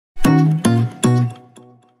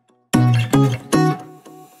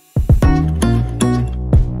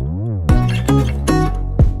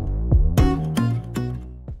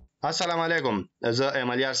السلام علیکم زه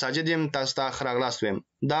امیلیار ساجد یم تاسو ته ښه راغلاست ویم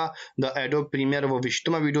دا د اډوب پریمیر و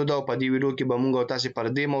وشتمه ویډیو دا په دې ویډیو کې به موږ او تاسو پر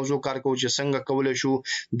دې موضوع کار کوو چې څنګه کولای شو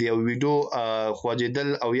د یو ویډیو خوځېدل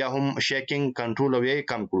او یا هم شیکینګ کنټرول او یې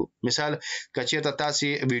کم کړو مثال کچېرته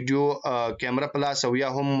تاسو ویډیو کیمرا پلاس او یا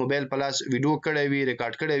هم موبایل پلاس ویډیو کړی وي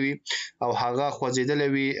ریکارډ کړی وي او هغه خوځېدل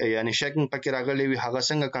وي یعنی شیکینګ پکې راغلی وي هغه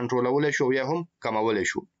څنګه کنټرولول شو یا هم کمول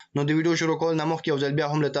شو نو د ویډیو شروع کول نه مخکې یو ځل بیا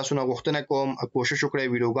هم له تاسو نه غوښتنه کوم کوشش وکړئ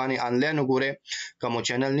ویډیوګانې انلاین وګورئ کوم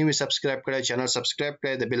چینل نیو سبسکرایب کړئ چینل سبسکرایب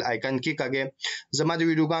کړئ د بیل آیکن کې کاږئ زما د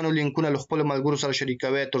ویډیوګانو لینکونه خپل ملګرو سره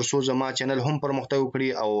شریکوي ترڅو زما چینل هم پرمختګ وکړي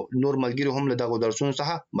او نور ملګري هم له دغه درسونو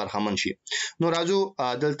څخه برخمن شي نو راځو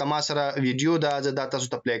دلته ما سره ویډیو دا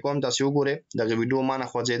تاسو ته پلی کوم تاسو وګورئ دغه ویډیو ما نه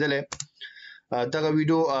خوځېدلې دغه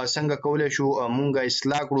ویډیو څنګه کولای شو مونږه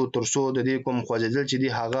اصلاح کړو ترڅو د دې کوم خوځېدل چې دی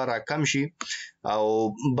هغه را کم شي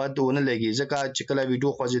او بد ونه لګي ځکه چې کله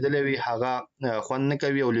ویډیو خوځېدلې وي هغه خوند نه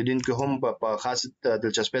کوي او لیدونکو هم په خاص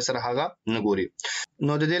دلچسپۍ سره هغه نه ګوري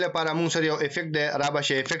نو د دې لپاره موږ سره یو افیکټ دی را به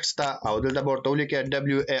شي افیکټس ته او دلته ورته ولیکئ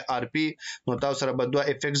WARP نو تاسو سره به دوه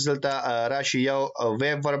افیکټس دلته راشي یو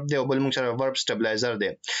ویب ورب دی او بل موږ سره ورب سټیبلایزر دی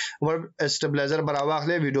ورب سټیبلایزر به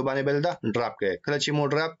راواخلئ ویډیو باندې بل دا ډراپ کړئ کله چې مو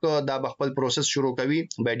ډراپ کړ دا خپل پروسس شروع کوي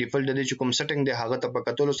بای ډیفالت د چې کوم سیټینګ دی هغه ته په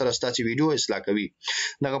کتلو سره ستاسو ویډیو اصلاح کوي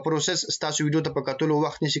دغه پروسس ستاسو ویډیو ته په کتلو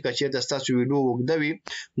وخت نشي کچې د ستاسو ویډیو وګدوي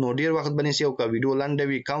نو ډیر وخت بنسي او کا ویډیو لاندې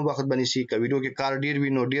وي کم وخت بنسي کا ویډیو کې کار ډیر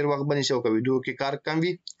وي نو ډیر وخت بنسي او کا ویډیو کې کار کم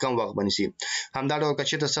وي کم وخت بنسي همدا ډول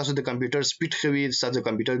کچې د ستاسو د کمپیوټر سپیډ خوي ستاسو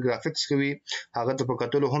کمپیوټر ګرافیکس خوي هغه ته په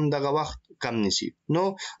کتلو هم دغه وخت کم نشي نو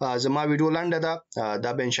زما ویډیو لاندې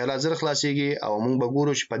دا به ان شاء الله زر خلاصيږي او موږ به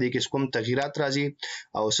ګورو چې په دې کې کوم تغیرات راځي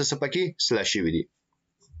او څه پکې سلاش شي وي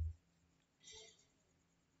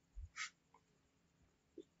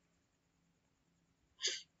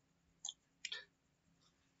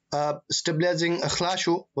سټیبلایزینګ اخلاص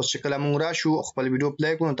شو اوس چې کله موږ راشو خپل ویډیو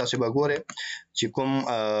پلی کوو تاسو به ګورئ چې کوم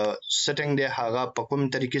سیټینګ دی هغه په کوم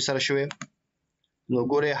طریقې سره شوی نو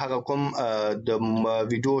ګورئ هغه کوم د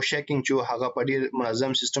ویډیو شیکینګ چې هغه په ډیر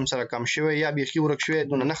منظم سیستم سره کم شوی یا بیخي ورک شوی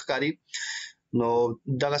نو نه ښکاري نو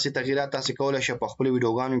دغه سي تغیرات تاسو کولای شئ په خپل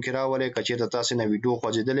ویډیوګانو کې راولئ کچې تاسو نه ویډیو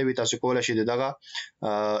خوځېدلې وي تاسو کولای شئ دغه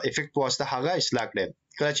افیکټ په واسطه هغه اصلاح کړئ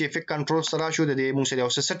کله چې افیکټ کنټرول سره شو د دې موږ سره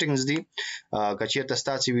یو څه سیټینګز دي کچې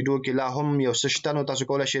تاسو ویډیو کې لا هم یو څه شته نو تاسو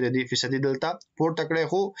کولای شئ د دې فیصدي دلته پورته کړئ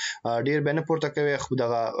خو ډیر به نه پورته کوي خو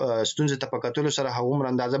دغه ستونزې ته په کتلو سره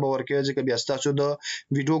هغه اندازه به ورکوي ځکه بیا تاسو د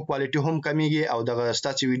ویډیو کوالټي هم کمیږي او دغه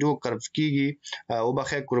تاسو ویډیو کرپ کیږي او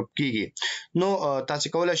بخې کرپ کیږي نو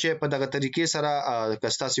تاسو کولای شئ په دغه طریقې سره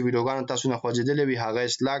کستاسي ویډیوګانو تاسو نه خوځېدلې وي هغه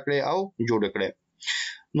اصلاح کړئ او جوړ کړئ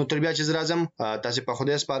نو تر بیا چې زه راځم تاسو په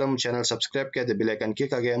خدای سپارم چینل سبسکرایب کړئ د بیل آیکن کې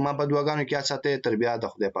کاږئ ما په دعاګانو کې ساتئ تر بیا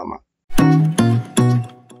د خدای پامه